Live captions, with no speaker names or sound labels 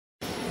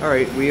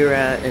Alright, we are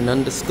at an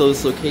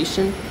undisclosed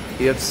location.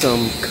 We have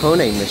some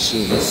Kone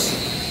machines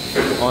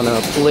on a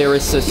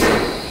Polaris system.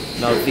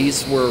 Now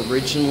these were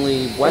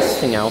originally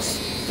Westinghouse,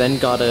 then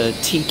got a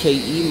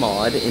TKE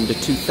mod in the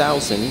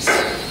 2000s,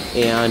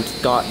 and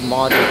got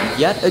modded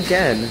yet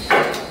again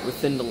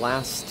within the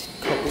last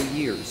couple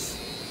years.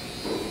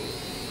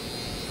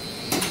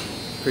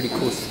 Pretty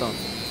cool stuff.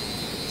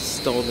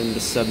 Installed in the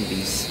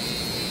 70s.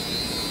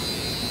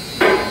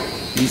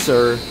 These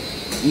are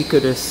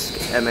Kone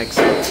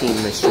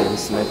MX18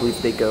 machines, and I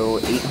believe they go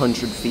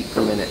 800 feet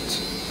per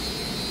minute.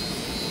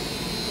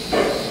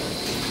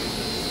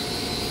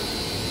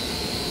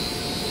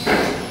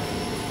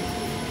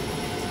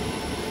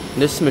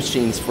 This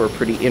machine's for a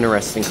pretty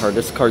interesting car.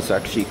 This car's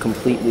actually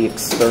completely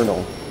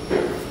external.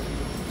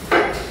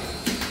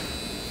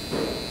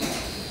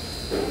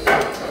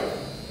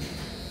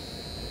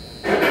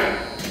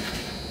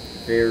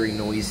 Very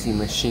noisy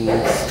machines.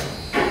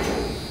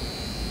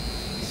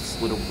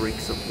 Just little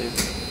brakes up there.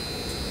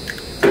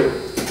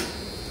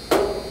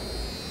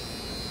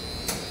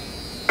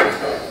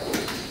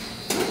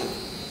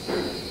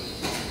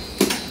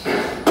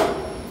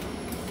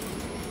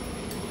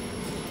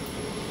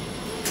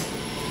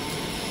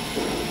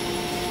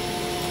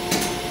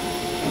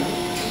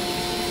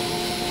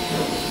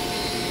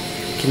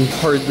 Can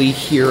hardly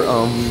hear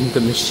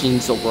the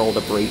machines over all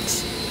the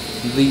brakes.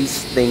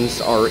 These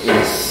things are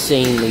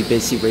insanely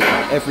busy right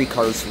now. Every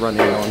car's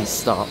running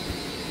non-stop.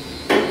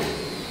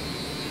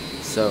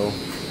 So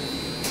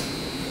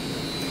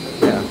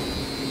yeah,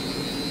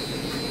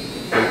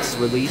 brakes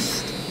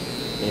released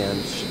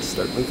and should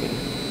start moving.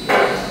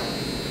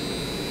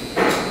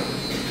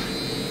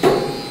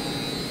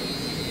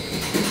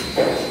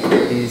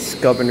 These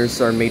governors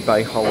are made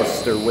by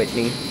Hollister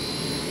Whitney.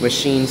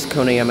 Machines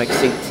Kone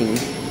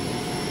MX18.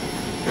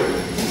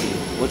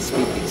 What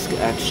speed these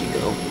actually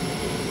go?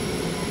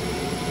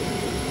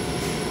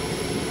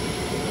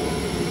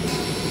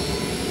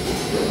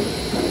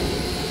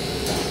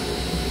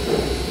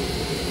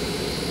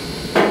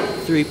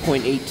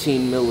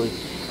 .3.18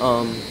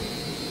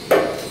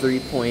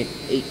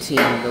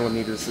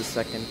 millimeters a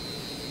second.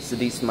 So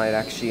these might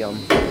actually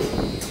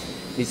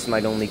these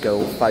might only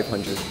go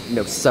 500,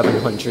 no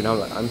 700.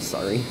 I'm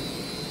sorry.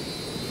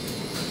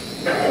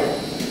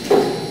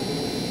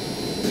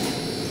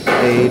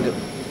 They'd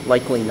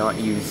likely not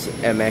use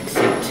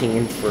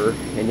MX18 for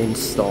an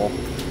install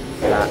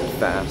that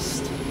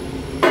fast.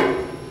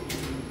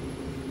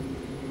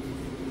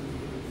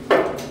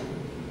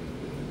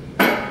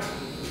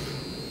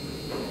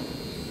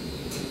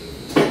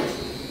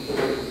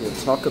 We'll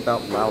talk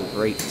about loud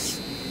brakes.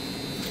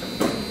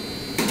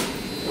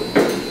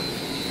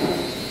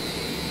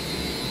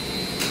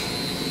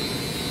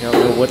 I don't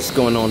know what's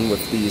going on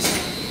with these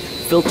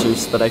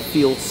filters, but I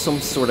feel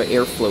some sort of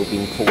airflow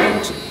being pulled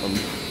into them.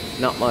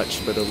 Not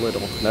much, but a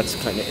little. That's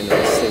kind of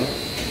interesting.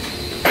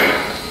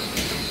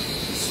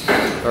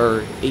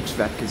 Our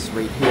HVAC is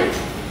right here.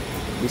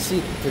 You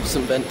see, there's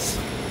some vents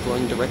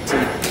blowing directly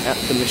at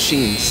the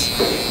machines.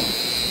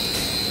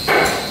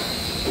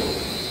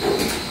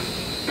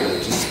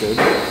 Which is good.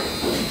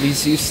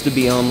 These used to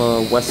be on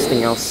a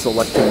Westinghouse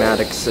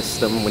Selectomatic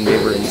system when they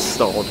were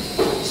installed.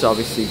 So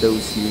obviously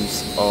those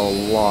use a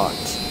lot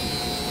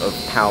of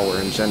power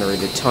and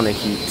generate a ton of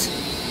heat.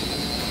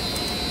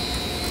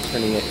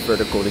 Turning it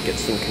vertical to get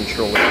some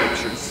controller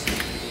pictures.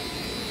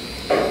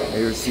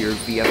 There's your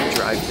VF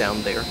drive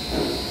down there.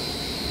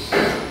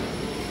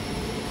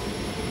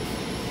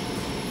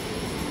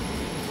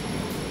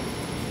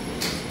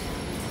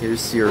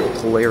 Here's your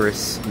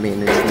Polaris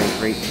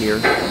management right here.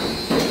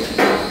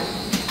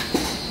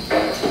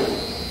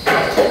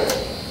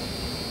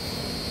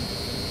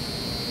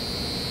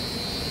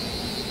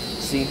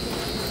 See,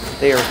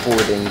 they are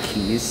boarding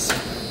keys.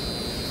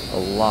 A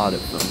lot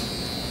of them.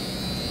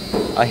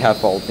 I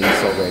have all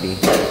these already.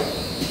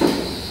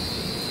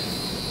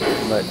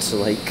 But,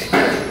 like,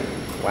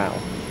 wow.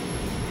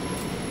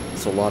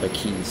 It's a lot of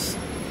keys.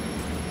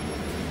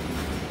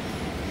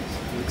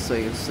 Looks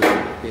like it's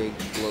a big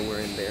blower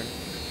in there.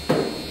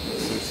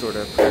 Some sort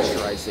of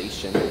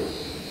pressurization.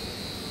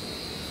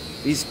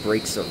 These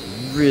brakes are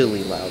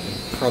really loud.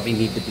 Probably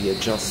need to be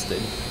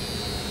adjusted.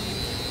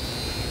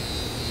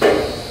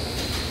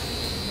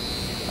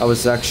 I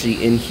was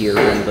actually in here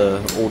when the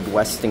old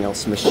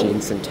Westinghouse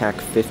machines and TAC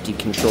 50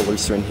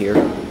 controllers are in here,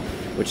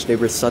 which they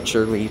were such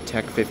early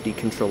TAC 50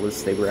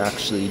 controllers, they were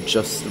actually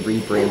just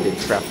rebranded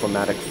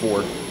Trafomatic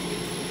 4.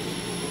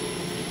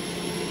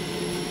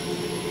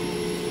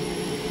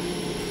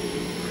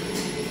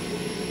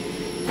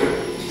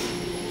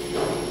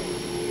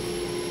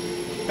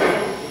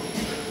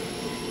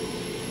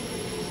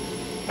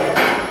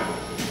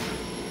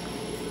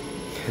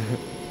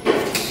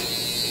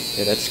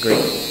 Yeah, that's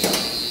great.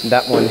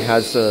 That one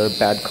has a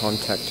bad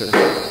contactor.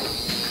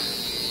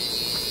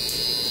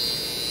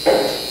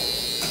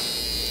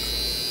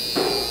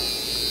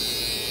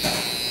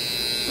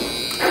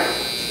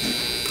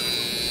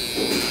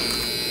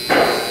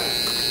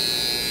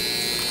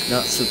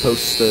 Not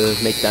supposed to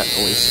make that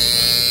noise.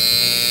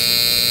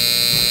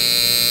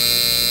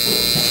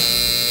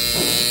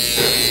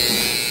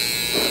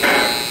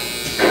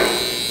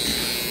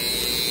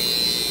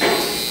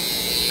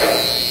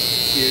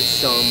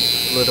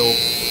 little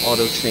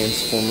auto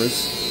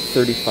transformers,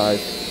 35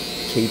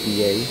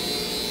 kVA,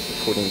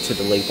 according to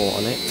the label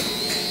on it.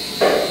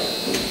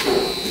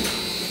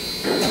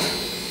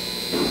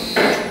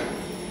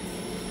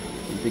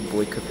 Big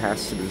boy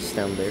capacitors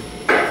down there.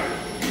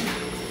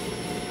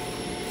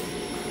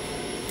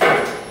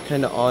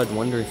 Kinda odd,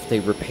 wonder if they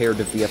repair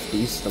the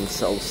VFDs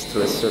themselves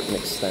to a certain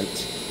extent.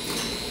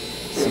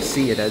 So you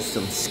see it has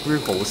some screw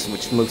holes,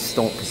 which most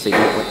don't because they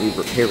don't want you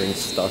repairing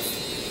stuff.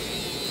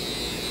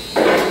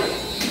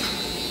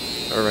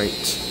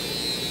 Alright.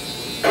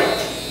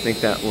 I think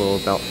that will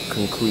about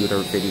conclude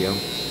our video.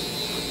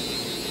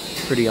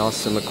 Pretty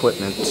awesome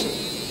equipment.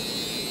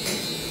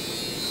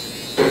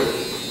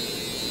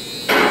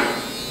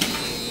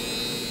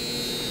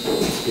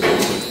 Let's get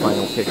into some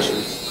final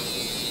pictures.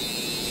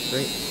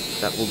 Great.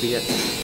 That will be it.